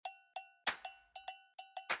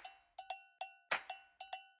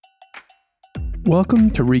Welcome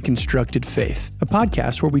to Reconstructed Faith, a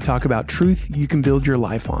podcast where we talk about truth you can build your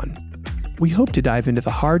life on. We hope to dive into the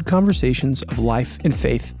hard conversations of life and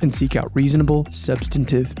faith and seek out reasonable,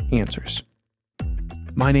 substantive answers.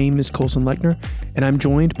 My name is Colson Lechner, and I'm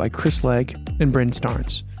joined by Chris Legg and Bryn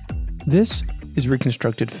Starnes. This is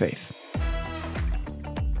Reconstructed Faith.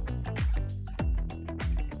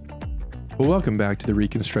 Well, welcome back to the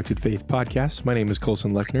Reconstructed Faith podcast. My name is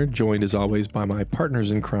Colson Lechner, joined as always by my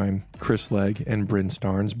partners in crime, Chris Legg and Bryn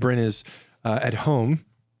Starnes. Bryn is at home,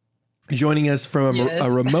 joining us from a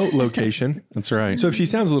remote location. That's right. So if she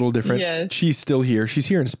sounds a little different, she's still here. She's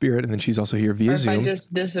here in spirit, and then she's also here via Zoom. If I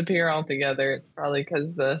just disappear altogether, it's probably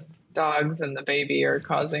because the dogs and the baby are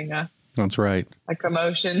causing a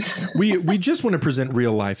commotion. We just want to present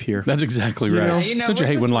real life here. That's exactly right. Don't you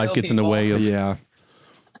hate when life gets in the way of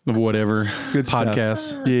whatever good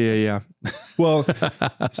podcasts? Yeah. Well,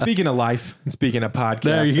 speaking of life and speaking of podcasts,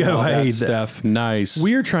 there you go. Hey, stuff. Nice.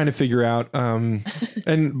 We are trying to figure out,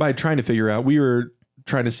 and by trying to figure out, we were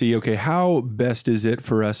trying to see, okay, how best is it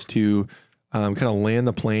for us to kind of land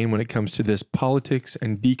the plane when it comes to this politics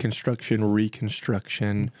and deconstruction,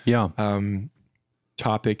 reconstruction,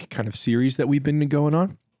 topic kind of series that we've been going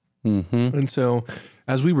on. Mm-hmm. And so,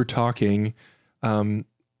 as we were talking,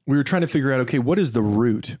 we were trying to figure out, okay, what is the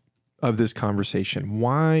root of this conversation?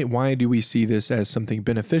 Why do we see this as something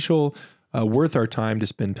beneficial, worth our time to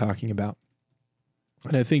spend talking about?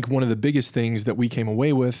 And I think one of the biggest things that we came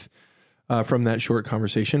away with from that short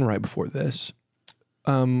conversation right before this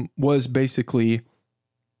was basically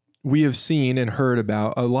we have seen and heard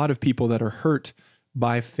about a lot of people that are hurt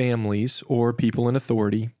by families or people in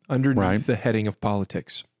authority underneath the heading of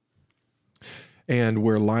politics. And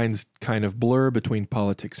where lines kind of blur between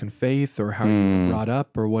politics and faith or how you were brought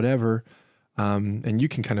up or whatever. And you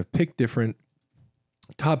can kind of pick different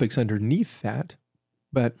topics underneath that.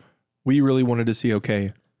 But we really wanted to see,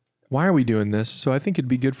 okay, why are we doing this? So I think it'd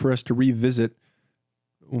be good for us to revisit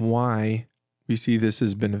why we see this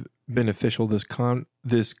as beneficial,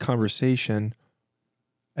 this conversation,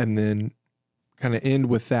 and then kind of end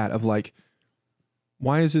with that of like,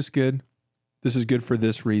 why is this good? This is good for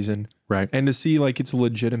this reason. Right. And to see like it's a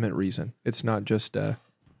legitimate reason. It's not just well,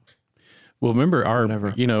 remember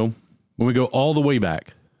when we go all the way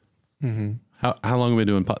back, how long have we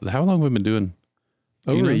been doing? How long have we been doing?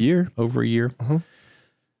 Over a year. Over a year. Uh-huh.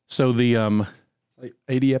 So the, like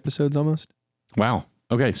 80 episodes almost. Wow.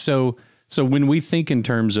 Okay. So when we think in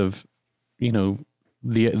terms of,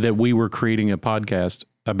 that we were creating a podcast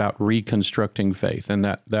about reconstructing faith and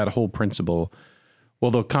that whole principle,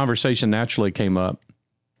 well, the conversation naturally came up.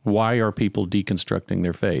 Why are people deconstructing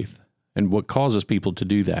their faith, and what causes people to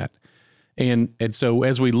do that? And so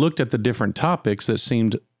as we looked at the different topics that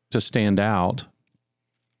seemed to stand out,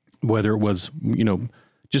 whether it was,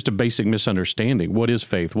 just a basic misunderstanding, what is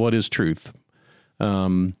faith? What is truth?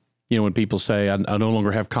 When people say, I no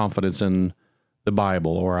longer have confidence in the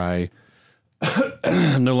Bible, or I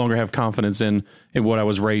no longer have confidence in what I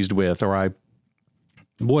was raised with, or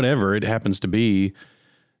whatever it happens to be.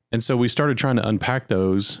 And so we started trying to unpack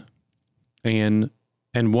those, and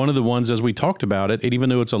one of the ones, as we talked about it, even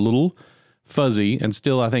though it's a little fuzzy and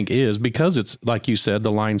still I think is, because it's, like you said,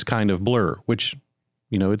 the lines kind of blur, which,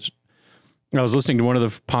 I was listening to one of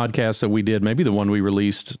the podcasts that we did, maybe the one we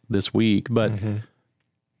released this week, but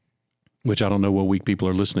which I don't know what week people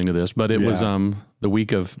are listening to this, but it was the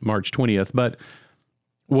week of March 20th, but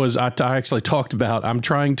I actually talked about, I'm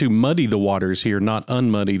trying to muddy the waters here, not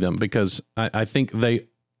unmuddy them, because I think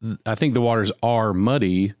the waters are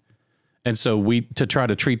muddy, and so to try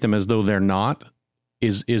to treat them as though they're not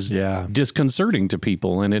is disconcerting to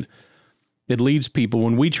people, and it leads people,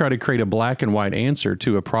 when we try to create a black and white answer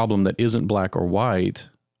to a problem that isn't black or white,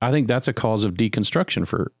 I think that's a cause of deconstruction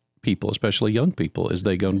for people, especially young people, as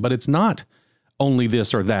they go, but it's not only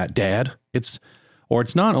this or that, Dad. It's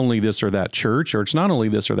not only this or that church, or it's not only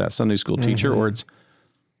this or that Sunday school teacher, or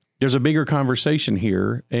there's a bigger conversation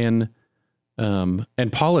here, and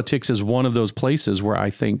politics is one of those places where I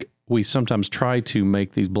think we sometimes try to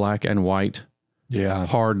make these black and white,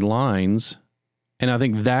 hard lines, and I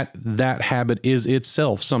think that habit is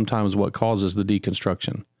itself sometimes what causes the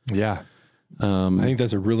deconstruction. Yeah, I think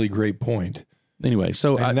that's a really great point. Anyway,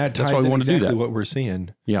 so that's why we want to do that. What we're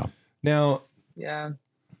seeing. Yeah. Now. Yeah.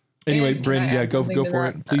 Anyway, Bryn, go for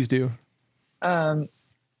it. Please do. And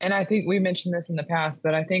I think we mentioned this in the past,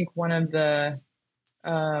 but I think one of the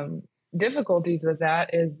difficulties with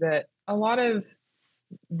that is that a lot of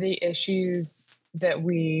the issues that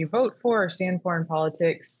we vote for or stand for in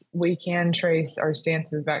politics, we can trace our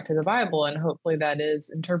stances back to the Bible, and hopefully that is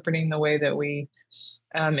interpreting the way that we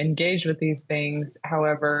engage with these things.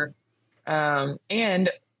 However, And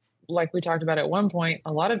like we talked about at one point,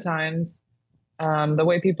 a lot of times the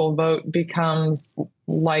way people vote becomes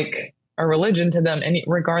like a religion to them,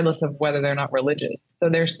 regardless of whether they're not religious. So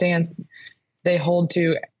their stance they hold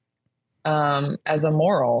to as a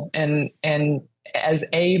moral and as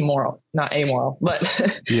amoral, not amoral, but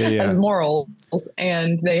as morals,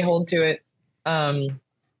 and they hold to it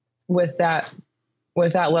with that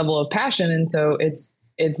level of passion. And so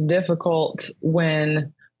it's difficult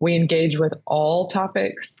when we engage with all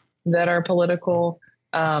topics that are political,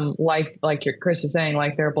 like Chris is saying,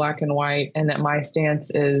 like they're black and white, and that my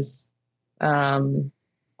stance is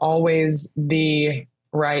always the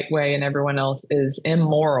right way and everyone else is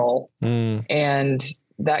immoral. And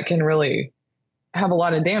that can really have a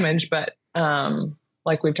lot of damage. But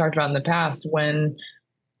like we've talked about in the past, when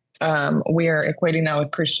we are equating that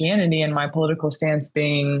with Christianity and my political stance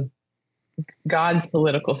being God's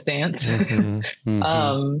political stance,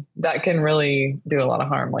 that can really do a lot of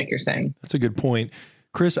harm, like you're saying. That's a good point.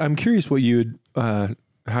 Chris, I'm curious what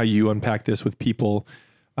how you unpack this with people,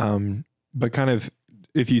 but kind of,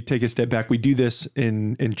 if you take a step back, we do this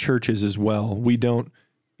in churches as well. We don't,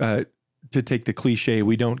 to take the cliche,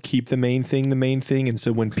 we don't keep the main thing. And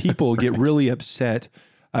so when people get really upset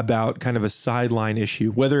about kind of a sideline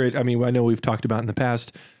issue, whether I know we've talked about in the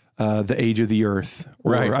past, the age of the earth,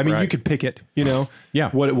 or, you could pick it,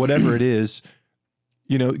 whatever it is,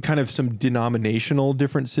 kind of some denominational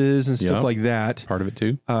differences and stuff like that. Part of it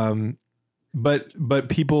too. But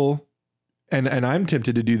people, and I'm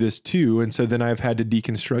tempted to do this too. And so then I've had to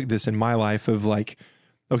deconstruct this in my life of like,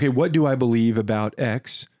 okay, what do I believe about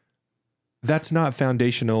X? That's not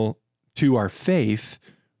foundational to our faith.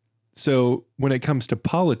 So when it comes to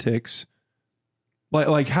politics,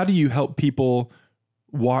 like how do you help people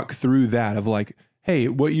walk through that of like, hey,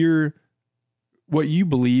 what you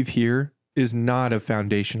believe here is not a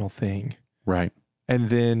foundational thing. Right. And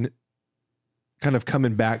then kind of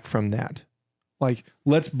coming back from that. Like,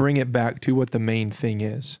 let's bring it back to what the main thing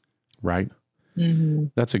is. Right. Mm-hmm.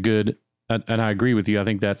 That's a good, and I agree with you. I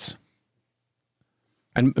think that's,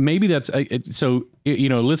 and maybe that's, so,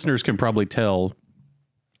 listeners can probably tell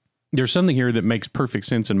there's something here that makes perfect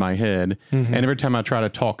sense in my head. Mm-hmm. And every time I try to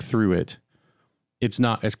talk through it, it's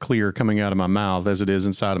not as clear coming out of my mouth as it is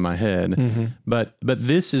inside of my head. Mm-hmm. But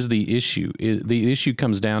this is the issue. The issue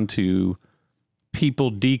comes down to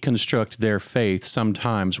people deconstruct their faith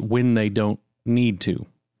sometimes when they don't need to.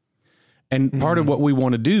 And part of what we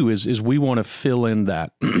want to do is we want to fill in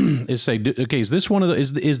that is say, okay, is this one of the,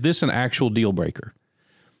 is this an actual deal breaker?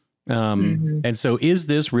 And so is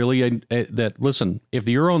this really that, listen, if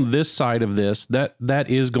you're on this side of this, that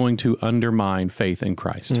is going to undermine faith in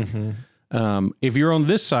Christ. Mm-hmm. If you're on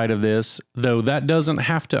this side of this, though, that doesn't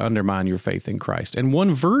have to undermine your faith in Christ. And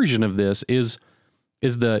one version of this is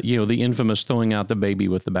the infamous throwing out the baby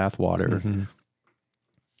with the bathwater. Mm-hmm.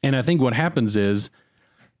 And I think what happens is,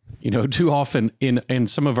 too often in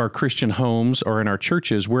some of our Christian homes or in our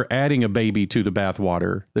churches, we're adding a baby to the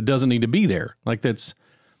bathwater that doesn't need to be there.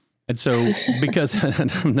 And so because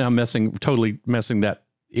I'm now totally messing that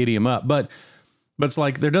idiom up, but it's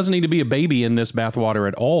like there doesn't need to be a baby in this bathwater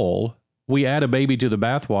at all. We add a baby to the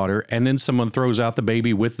bathwater, and then someone throws out the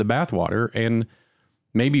baby with the bathwater, and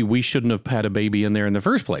maybe we shouldn't have had a baby in there in the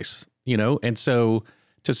first place, And so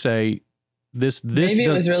to say this maybe it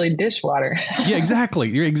was really dishwater. Yeah, exactly.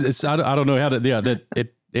 I don't know how to. Yeah,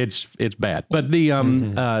 that it's bad. But the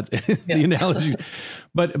the analogy,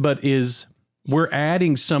 but is. We're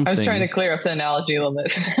adding something. I was trying to clear up the analogy a little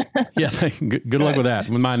bit. Yeah, good luck with that,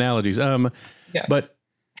 with my analogies. But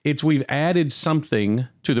we've added something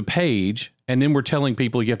to the page, and then we're telling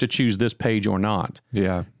people you have to choose this page or not.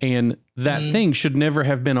 Yeah. And that thing should never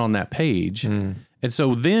have been on that page. And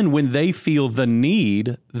so then when they feel the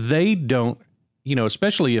need, they don't,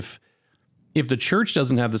 especially if the church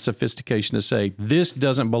doesn't have the sophistication to say, this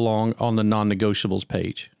doesn't belong on the non-negotiables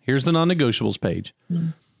page. Here's the non-negotiables page.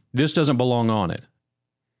 This doesn't belong on it.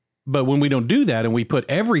 But when we don't do that and we put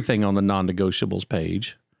everything on the non-negotiables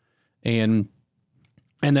page, and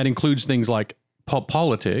that includes things like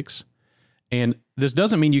politics, and this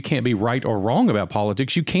doesn't mean you can't be right or wrong about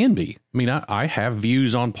politics. You can be. I mean, I have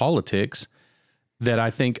views on politics that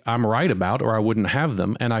I think I'm right about, or I wouldn't have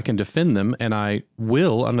them, and I can defend them, and I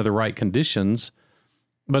will under the right conditions.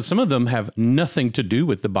 But some of them have nothing to do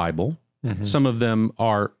with the Bible. Mm-hmm. Some of them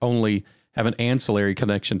have an ancillary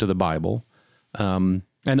connection to the Bible, and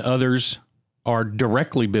others are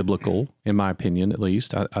directly biblical, in my opinion, at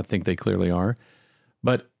least. I think they clearly are,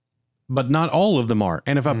 but not all of them are.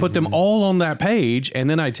 And if I put them all on that page, and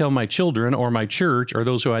then I tell my children or my church or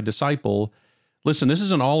those who I disciple, listen, this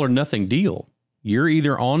is an all or nothing deal. You're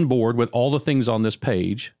either on board with all the things on this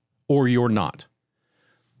page or you're not.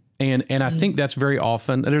 And I think that's very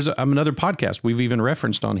often, there's another podcast we've even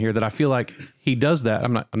referenced on here that I feel like he does that.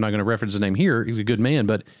 I'm not going to reference his name here. He's a good man,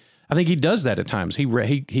 but I think he does that at times.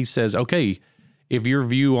 He says, okay, if your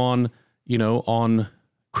view on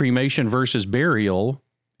cremation versus burial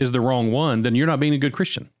is the wrong one, then you're not being a good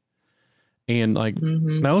Christian. And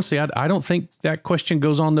no, see, I don't think that question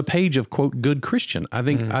goes on the page of, quote, good Christian. I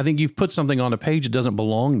think you've put something on a page that doesn't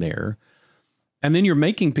belong there. And then you're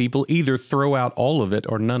making people either throw out all of it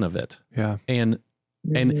or none of it. Yeah. And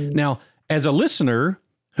now, as a listener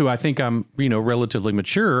who I think I'm, relatively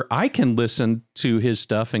mature, I can listen to his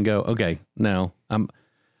stuff and go, okay, no, I'm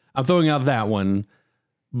throwing out that one,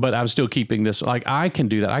 but I'm still keeping this. Like, I can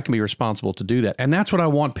do that. I can be responsible to do that. And that's what I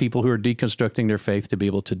want people who are deconstructing their faith to be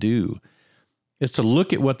able to do, is to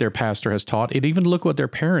look at what their pastor has taught, and even look what their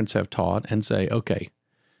parents have taught and say, okay,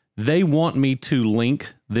 they want me to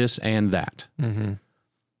link this and that. Mm-hmm.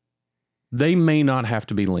 They may not have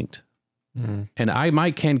to be linked. Mm-hmm. And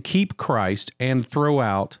I can keep Christ and throw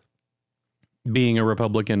out being a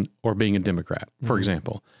Republican or being a Democrat, for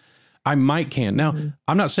example. I can. Now,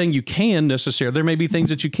 I'm not saying you can necessarily. There may be things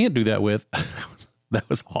that you can't do that with. That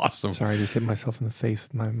was awesome. Sorry, I just hit myself in the face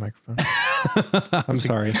with my microphone. I'm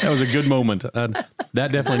sorry. That was a good moment. That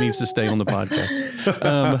definitely needs to stay on the podcast.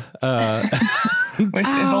 Wish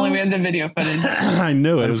if only we had the video footage. I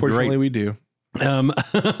know it. Unfortunately, was great. We do.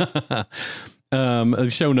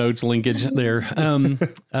 Show notes linkage there.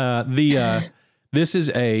 This is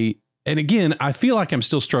and again, I feel like I'm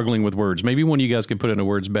still struggling with words. Maybe one of you guys can put it into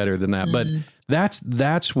words better than that. But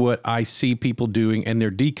that's what I see people doing, and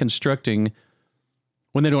they're deconstructing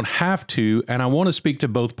when they don't have to. And I want to speak to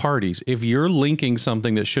both parties. If you're linking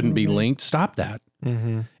something that shouldn't be linked, stop that.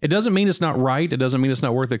 Mm-hmm. It doesn't mean it's not right. It doesn't mean it's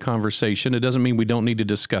not worth a conversation. It doesn't mean we don't need to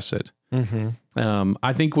discuss it. Mm-hmm.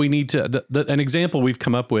 I think we need to, an example we've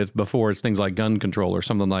come up with before is things like gun control or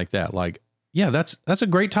something like that. Like, yeah, that's a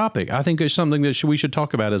great topic. I think it's something that we should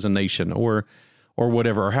talk about as a nation, or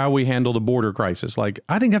whatever, or how we handle the border crisis. Like,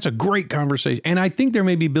 I think that's a great conversation. And I think there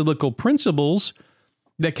may be biblical principles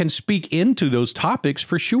that can speak into those topics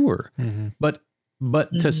for sure. Mm-hmm.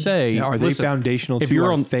 But to say, are they foundational to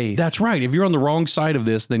our faith? That's right. If you're on the wrong side of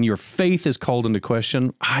this, then your faith is called into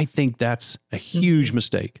question. I think that's a huge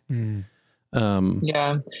mistake.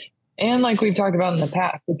 Yeah. And like we've talked about in the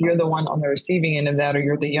past, if you're the one on the receiving end of that, or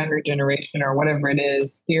you're the younger generation or whatever it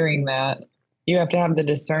is hearing that, you have to have the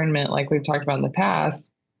discernment, like we've talked about in the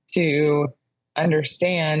past, to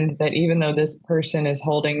understand that even though this person is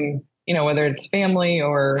holding, whether it's family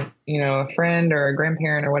or, a friend or a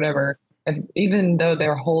grandparent or whatever, even though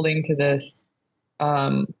they're holding to this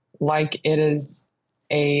like it is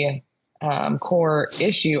a core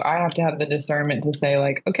issue, I have to have the discernment to say,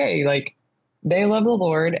 like, okay, like, they love the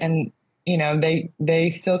Lord, and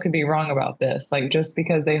they still could be wrong about this. Like, just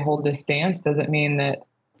because they hold this stance doesn't mean that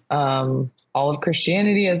all of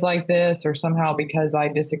Christianity is like this, or somehow because I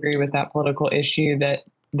disagree with that political issue that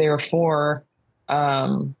therefore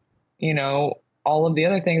all of the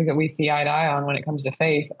other things that we see eye to eye on when it comes to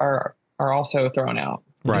faith are also thrown out.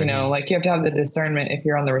 Right. Like, you have to have the discernment if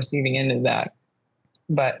you're on the receiving end of that.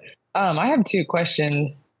 But I have two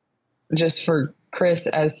questions just for Chris,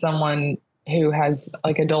 as someone who has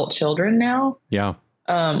like adult children now. Yeah.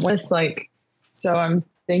 What's like, so I'm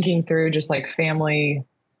thinking through just like family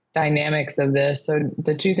dynamics of this. So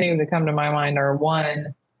the two things that come to my mind are,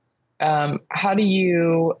 one, when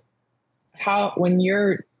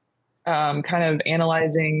you're kind of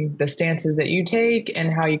analyzing the stances that you take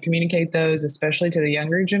and how you communicate those, especially to the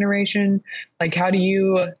younger generation, like, how do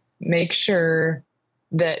you make sure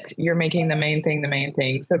that you're making the main thing the main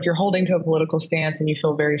thing? So if you're holding to a political stance and you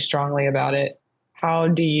feel very strongly about it, how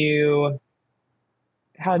do you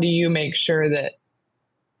make sure that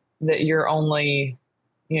you're only,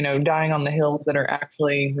 dying on the hills that are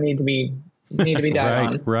actually need to be died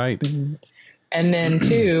on? Right. Mm-hmm. And then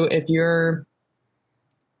two, if your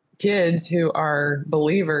kids who are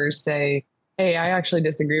believers say, hey, I actually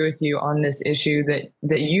disagree with you on this issue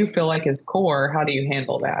that you feel like is core, how do you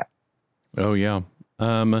handle that? Oh, yeah.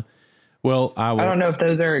 Well, I don't know if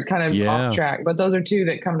those are kind of off track, but those are two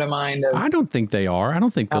that come to mind. I don't think they are. I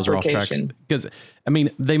don't think those are off track, because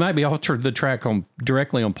they might be off the track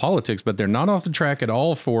directly on politics, but they're not off the track at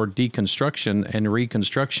all for deconstruction and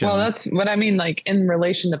reconstruction. Well, that's what I mean, like in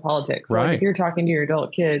relation to politics. Right. Like if you're talking to your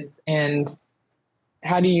adult kids, and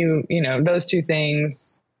how do you, those two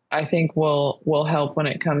things I think will help when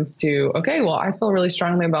it comes to, okay, well, I feel really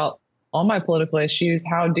strongly about all my political issues.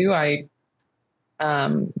 How do I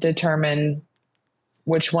determine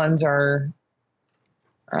which ones are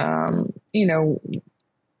you know,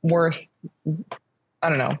 worth, I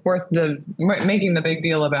don't know, worth making the big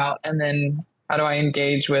deal about? And then how do I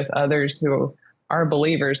engage with others who are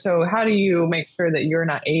believers? So how do you make sure that you're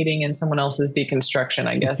not aiding in someone else's deconstruction,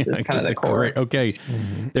 I guess, is kind of the core. Great. Okay.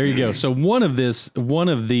 There you go. So one of these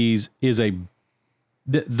is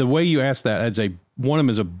the way you ask that is one of them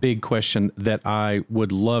is a big question that I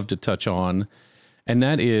would love to touch on. And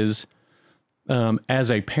that is,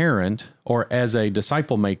 as a parent or as a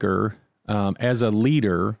disciple maker, as a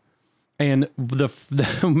leader, and the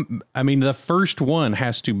first one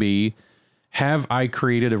has to be, have I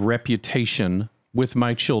created a reputation with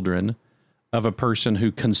my children of a person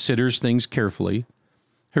who considers things carefully,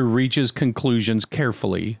 who reaches conclusions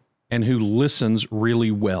carefully, and who listens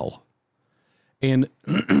really well? And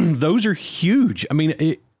those are huge. I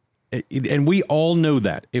mean, and we all know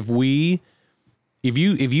that if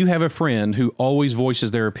you have a friend who always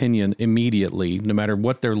voices their opinion immediately, no matter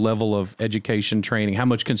what their level of education, training, how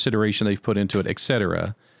much consideration they've put into it,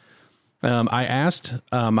 etc. I asked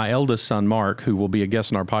my eldest son, Mark, who will be a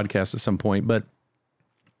guest on our podcast at some point, but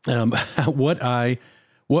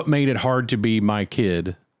what made it hard to be my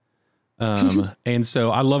kid. And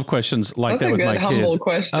so I love questions like That's that with my kids.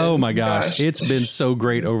 Question. Oh my gosh. It's been so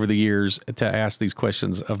great over the years to ask these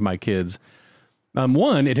questions of my kids.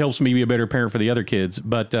 One, it helps me be a better parent for the other kids,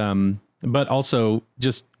 but also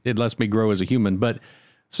just, it lets me grow as a human. But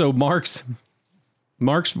so one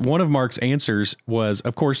of Mark's answers was,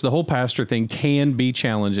 of course, the whole pastor thing can be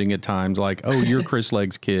challenging at times. Like, oh, you're Chris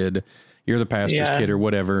Legg's kid, you're the pastor's kid or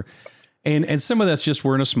whatever. And some of that's just,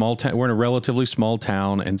 we're in a small town, we're in a relatively small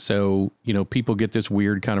town. And so, people get this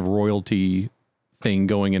weird kind of royalty thing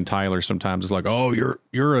going in Tyler. Sometimes it's like, oh,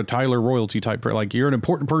 you're a Tyler royalty type, like you're an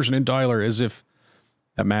important person in Tyler, as if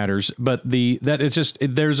that matters. But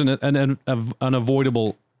there's an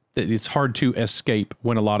unavoidable, it's hard to escape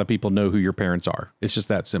when a lot of people know who your parents are. It's just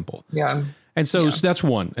that simple. Yeah. And so that's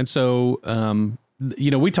one. And so,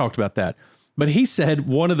 we talked about that. But he said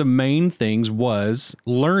one of the main things was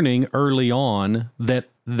learning early on that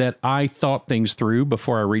I thought things through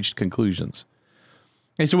before I reached conclusions.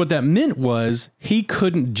 And so what that meant was he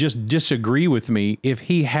couldn't just disagree with me if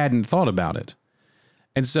he hadn't thought about it.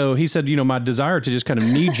 And so he said, my desire to just kind of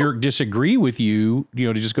knee-jerk disagree with you,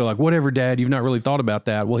 to just go like, whatever, Dad, you've not really thought about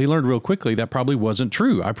that. Well, he learned real quickly that probably wasn't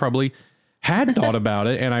true. I probably had thought about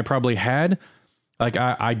it, and I probably had... Like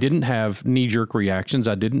I didn't have knee-jerk reactions.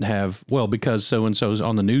 I didn't have, well, because so-and-so's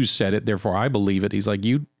on the news said it, therefore I believe it. He's like,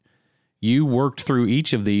 you worked through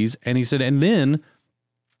each of these. And he said, and then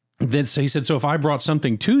so he said, so if I brought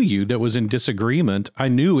something to you that was in disagreement, I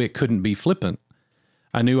knew it couldn't be flippant.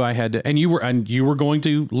 I knew I had to, and you were going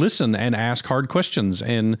to listen and ask hard questions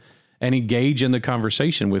and engage in the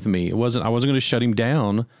conversation with me. I wasn't going to shut him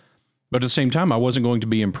down, but at the same time, I wasn't going to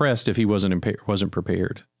be impressed if he wasn't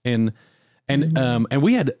prepared. And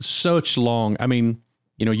we had such long,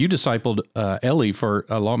 you discipled Ellie for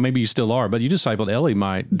a long, maybe you still are, but you discipled Ellie,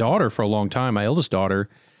 my daughter, for a long time, my eldest daughter.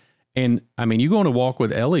 And you go on a walk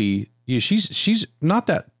with Ellie, she's not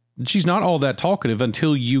all that talkative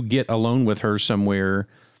until you get alone with her somewhere.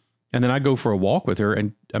 And then I go for a walk with her.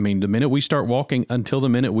 And the minute we start walking until the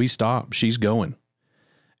minute we stop, she's going.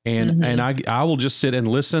 And I will just sit and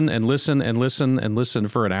listen and listen and listen and listen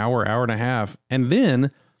for an hour, hour and a half. And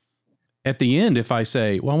then at the end, if I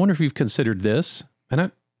say, well, I wonder if you've considered this,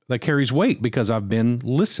 and that carries weight because I've been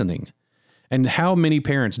listening. And how many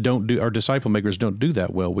parents our disciple makers don't do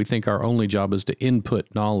that well. We think our only job is to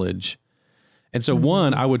input knowledge. And so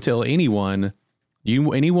one, I would tell anyone you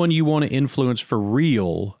want to influence for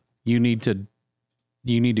real, you need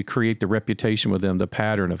to create the reputation with them, the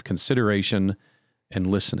pattern of consideration and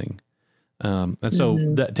listening. And so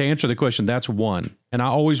to answer the question, that's one. And I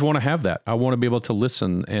always want to have that. I want to be able to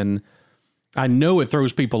listen. And I know it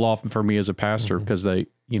throws people off for me as a pastor because they,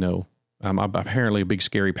 I'm apparently a big,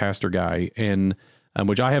 scary pastor guy, and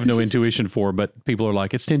which I have no intuition for, but people are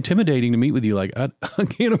like, it's intimidating to meet with you. Like, I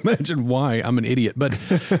can't imagine why. I'm an idiot, but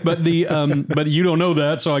you don't know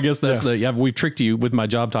that. So I guess that's we've tricked you with my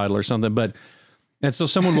job title or something. And so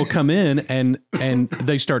someone will come in and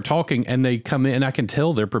they start talking and they come in and I can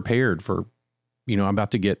tell they're prepared for, I'm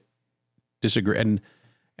about to get disagree. And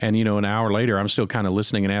an hour later, I'm still kind of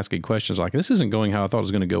listening and asking questions like, this isn't going how I thought it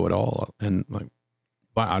was going to go at all. And like,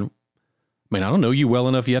 I don't know you well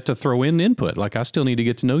enough yet to throw in input. Like, I still need to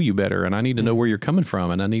get to know you better, and I need to know where you're coming from.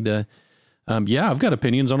 And I need to, I've got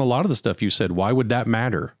opinions on a lot of the stuff you said. Why would that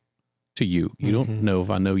matter to you? You don't know if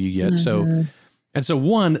I know you yet. So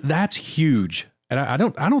one, that's huge. And I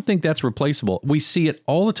don't think that's replaceable. We see it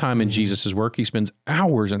all the time in Jesus's work. He spends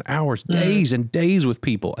hours and hours, days and days with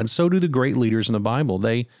people. And so do the great leaders in the Bible.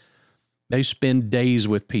 They They spend days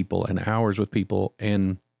with people and hours with people.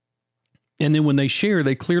 And then when they share,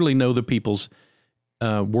 they clearly know the people's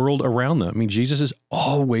world around them. I mean, Jesus is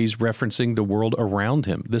always referencing the world around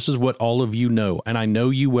him. This is what all of you know, and I know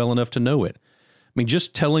you well enough to know it. I mean,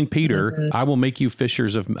 just telling Peter, I will make you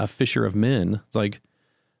a fisher of men. It's like,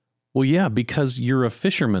 well, yeah, because you're a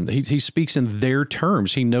fisherman. He speaks in their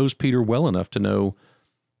terms. He knows Peter well enough to know,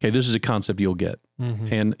 okay, this is a concept you'll get.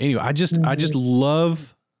 And anyway, I just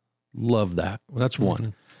love that. That's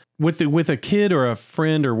one. With a kid or a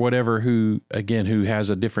friend or whatever who has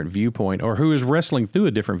a different viewpoint or who is wrestling through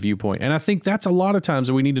a different viewpoint. And I think that's a lot of times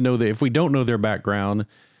that we need to know that if we don't know their background,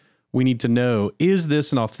 we need to know, is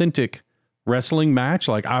this an authentic wrestling match?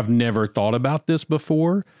 Like, I've never thought about this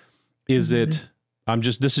before. Is it,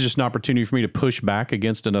 this is just an opportunity for me to push back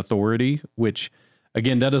against an authority, which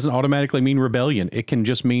again, that doesn't automatically mean rebellion. It can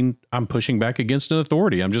just mean I'm pushing back against an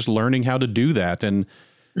authority. I'm just learning how to do that. And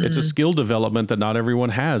it's a skill development that not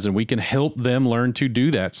everyone has, and we can help them learn to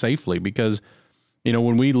do that safely because,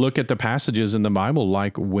 when we look at the passages in the Bible,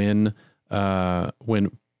 like when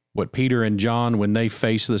Peter and John, when they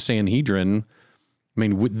face the Sanhedrin, I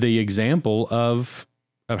mean, the example of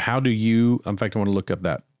how do you, in fact, I want to look up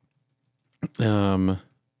that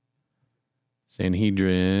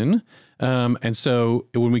Sanhedrin. And so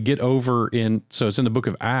when we get over so it's in the book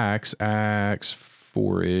of Acts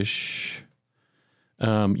 4-ish.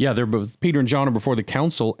 They're both, Peter and John are before the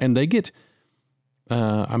council, and they get,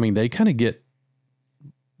 they kind of get,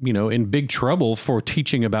 in big trouble for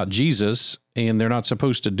teaching about Jesus, and they're not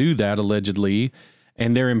supposed to do that, allegedly.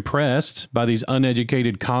 And they're impressed by these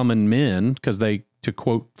uneducated common men, because to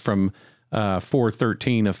quote from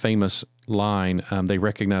 4:13, a famous line, they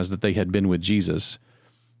recognized that they had been with Jesus,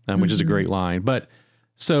 which is a great line. But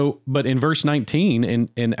in verse 19,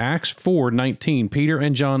 in Acts 4:19, Peter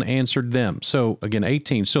and John answered them. So again,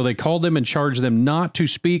 18, so they called them and charged them not to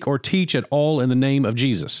speak or teach at all in the name of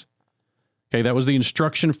Jesus. Okay, that was the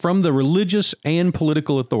instruction from the religious and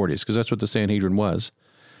political authorities, because that's what the Sanhedrin was.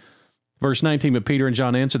 Verse 19, but Peter and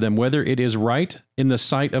John answered them, whether it is right in the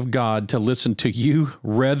sight of God to listen to you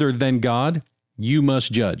rather than God, you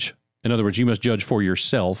must judge. In other words, you must judge for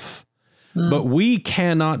yourself. But we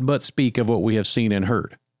cannot but speak of what we have seen and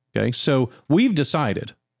heard. Okay, so we've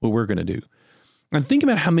decided what we're going to do. And think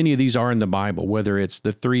about how many of these are in the Bible, whether it's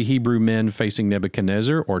the 3 Hebrew men facing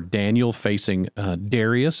Nebuchadnezzar, or Daniel facing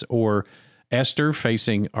Darius, or Esther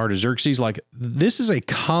facing Artaxerxes. Like, this is a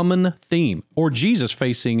common theme. Or Jesus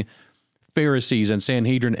facing Pharisees and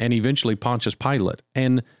Sanhedrin and eventually Pontius Pilate.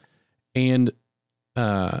 And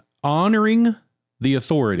honoring the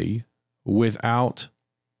authority without...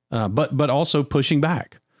 but also pushing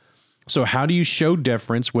back. So how do you show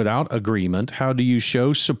deference without agreement? How do you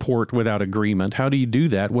show support without agreement? How do you do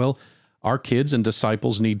that? Well, our kids and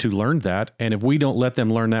disciples need to learn that. And if we don't let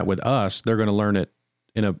them learn that with us, they're going to learn it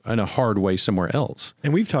in a hard way somewhere else.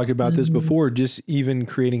 And we've talked about this before, just even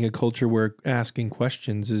creating a culture where asking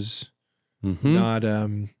questions is not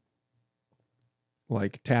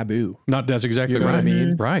like taboo. That's exactly right. What I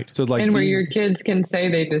mean? Right. So and where your kids can say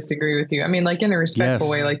they disagree with you. I mean, like in a respectful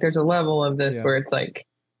way, like there's a level of this where it's like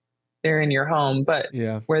they're in your home, but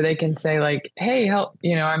where they can say like, hey, help,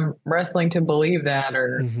 I'm wrestling to believe that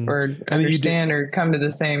or understand or come to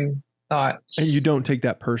the same thought. And you don't take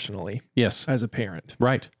that personally. Yes. As a parent.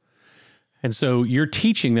 Right. And so you're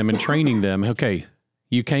teaching them and training them. Okay,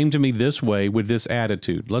 you came to me this way with this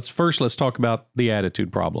attitude. Let's talk about the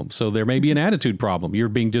attitude problem. So there may be an attitude problem. You're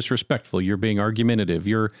being disrespectful. You're being argumentative.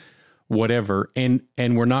 You're whatever. And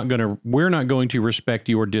we're not going to respect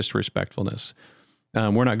your disrespectfulness.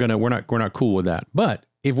 We're not cool with that. But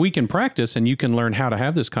if we can practice and you can learn how to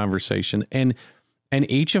have this conversation, and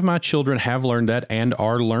each of my children have learned that and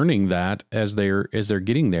are learning that as they're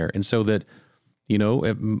getting there. And so that,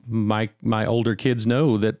 my older kids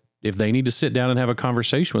know that if they need to sit down and have a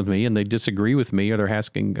conversation with me and they disagree with me or they're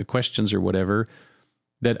asking questions or whatever,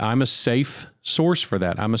 that I'm a safe source for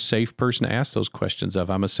that. I'm a safe person to ask those questions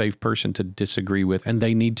of. I'm a safe person to disagree with, and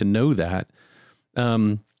they need to know that.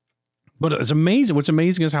 But it's amazing. What's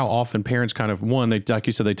amazing is how often parents kind of, like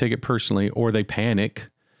you said, they take it personally or they panic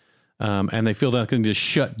and they feel like they can just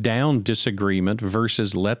shut down disagreement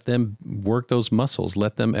versus let them work those muscles,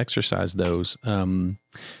 let them exercise those.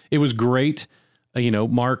 It was great.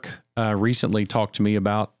 Mark recently talked to me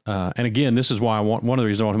about, and again, this is why one of the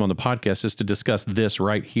reasons I want him on the podcast is to discuss this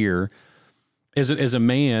right here. As a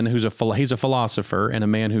man he's a philosopher and a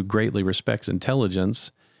man who greatly respects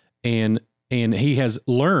intelligence, and he has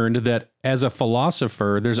learned that as a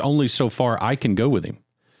philosopher, there's only so far I can go with him.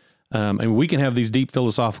 And we can have these deep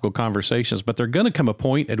philosophical conversations, but there's going to come a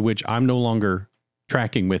point at which I'm no longer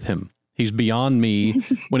tracking with him. He's beyond me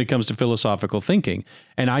when it comes to philosophical thinking.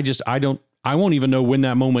 And I won't even know when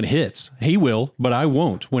that moment hits. He will, but I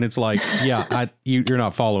won't, when it's like, you're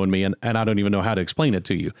not following me, and I don't even know how to explain it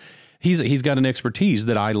to you. He's got an expertise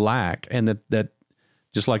that I lack, and that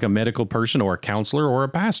just like a medical person or a counselor or a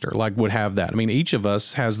pastor would have that. I mean, each of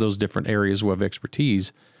us has those different areas of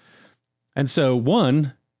expertise. And so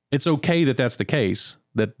one, it's okay that that's the case,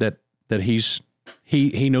 that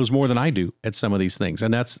he knows more than I do at some of these things.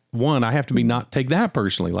 And that's one, I have to not take that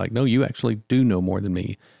personally. Like, no, you actually do know more than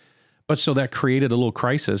me. But so that created a little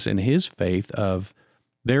crisis in his faith of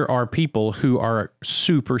there are people who are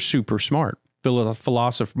super, super smart,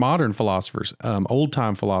 modern philosophers,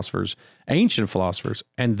 old-time philosophers, ancient philosophers,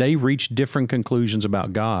 and they reach different conclusions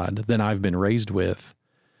about God than I've been raised with.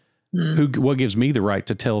 What gives me the right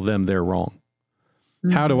to tell them they're wrong?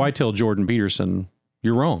 How do I tell Jordan Peterson,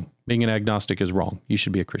 you're wrong? Being an agnostic is wrong. You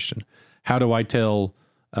should be a Christian. How do I tell,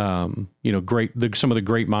 some of the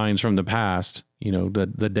great minds from the past,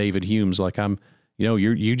 the David Humes,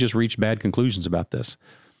 you just reached bad conclusions about this.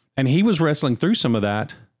 And he was wrestling through some of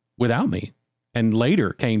that without me. And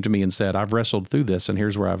later came to me and said, I've wrestled through this, and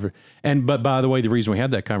here's where but by the way, the reason we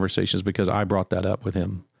had that conversation is because I brought that up with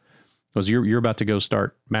him. Because you're about to go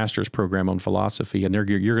start master's program on philosophy, and you're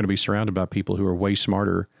going to be surrounded by people who are way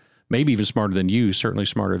smarter, maybe even smarter than you, certainly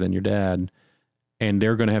smarter than your dad, and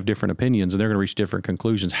they're going to have different opinions, and they're going to reach different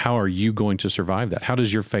conclusions. How are you going to survive that? How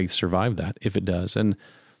does your faith survive that, if it does? And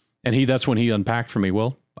that's when he unpacked for me.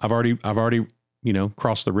 Well, I've already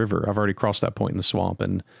crossed the river. I've already crossed that point in the swamp,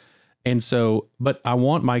 and so, but I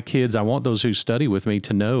want my kids, I want those who study with me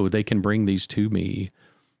to know they can bring these to me.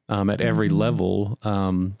 At every level. So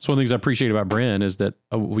one of the things I appreciate about Bryn is that,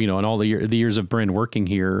 in all the years of Bryn working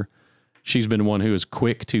here, she's been one who is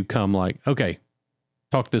quick to come okay,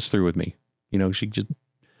 talk this through with me. She just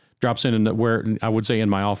drops in where I would say in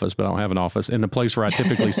my office, but I don't have an office, in the place where I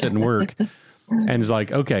typically sit and work, and is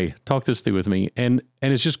like, okay, talk this through with me. And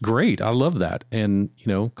it's just great. I love that. And,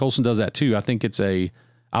 Colson does that too. I think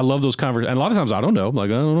I love those conversations. And a lot of times I don't know. I'm like,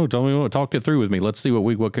 I don't know. Tell me talk it through with me. Let's see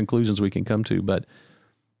what conclusions we can come to. But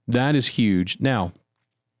that is huge. Now,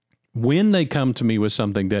 when they come to me with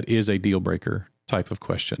something that is a deal breaker type of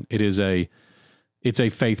question, it's a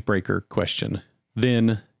faith breaker question,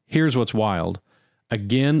 then here's what's wild.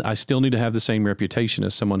 Again, I still need to have the same reputation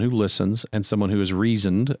as someone who listens and someone who is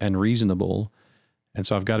reasoned and reasonable. And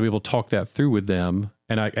so I've got to be able to talk that through with them.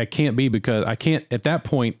 And I can't because I can't, at that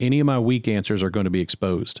point, any of my weak answers are going to be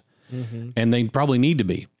exposed. Mm-hmm. And they probably need to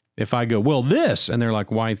be. If I go, well, this, and they're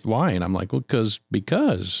like, why? And I'm like, well, because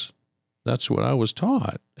that's what I was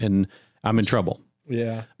taught, and I'm in trouble.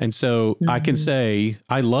 Yeah. And so I can say,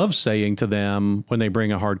 I love saying to them when they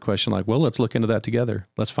bring a hard question, like, well, let's look into that together.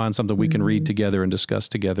 Let's find something we can read together and discuss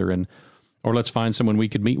together, or let's find someone we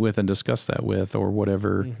could meet with and discuss that with, or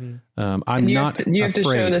whatever. You have to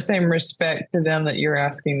show the same respect to them that you're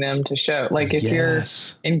asking them to show. Like if you're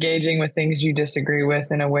engaging with things you disagree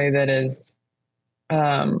with in a way that is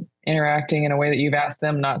interacting in a way that you've asked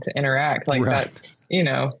them not to interact, that's,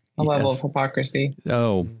 a level of hypocrisy.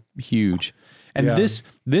 Oh, huge. And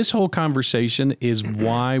this whole conversation is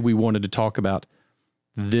why we wanted to talk about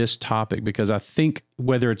this topic, because I think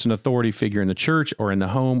whether it's an authority figure in the church or in the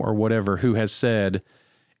home or whatever, who has said,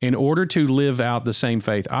 in order to live out the same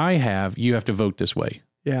faith I have, you have to vote this way.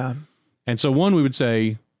 Yeah. And so one, we would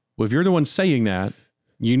say, well, if you're the one saying that,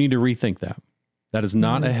 you need to rethink that. That is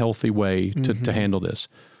not a healthy way to handle this.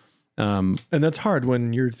 And that's hard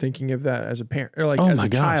when you're thinking of that as a parent, or as a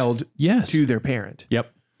child to their parent.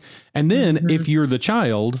 Yep. And then if you're the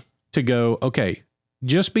child, to go, okay,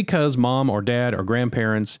 just because mom or dad or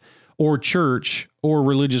grandparents or church or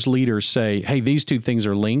religious leaders say, hey, these two things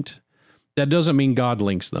are linked, that doesn't mean God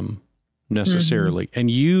links them necessarily. And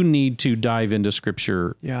you need to dive into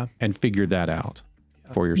Scripture and figure that out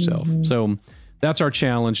for yourself. So that's our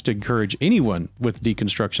challenge to encourage anyone with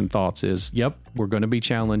deconstruction thoughts is, we're going to be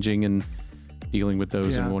challenging and dealing with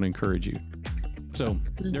those, and we want to encourage you. So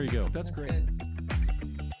there you go. That's great.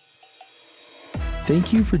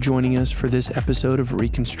 Thank you for joining us for this episode of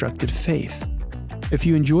Reconstructed Faith. If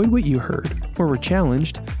you enjoyed what you heard or were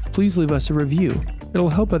challenged, please leave us a review. It'll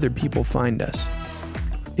help other people find us.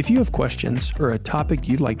 If you have questions or a topic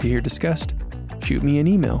you'd like to hear discussed, shoot me an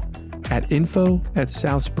email at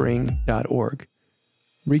info@southspring.org.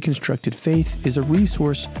 Reconstructed Faith is a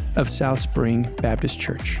resource of South Spring Baptist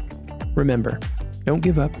Church. Remember, don't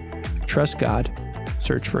give up, trust God,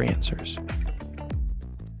 search for answers.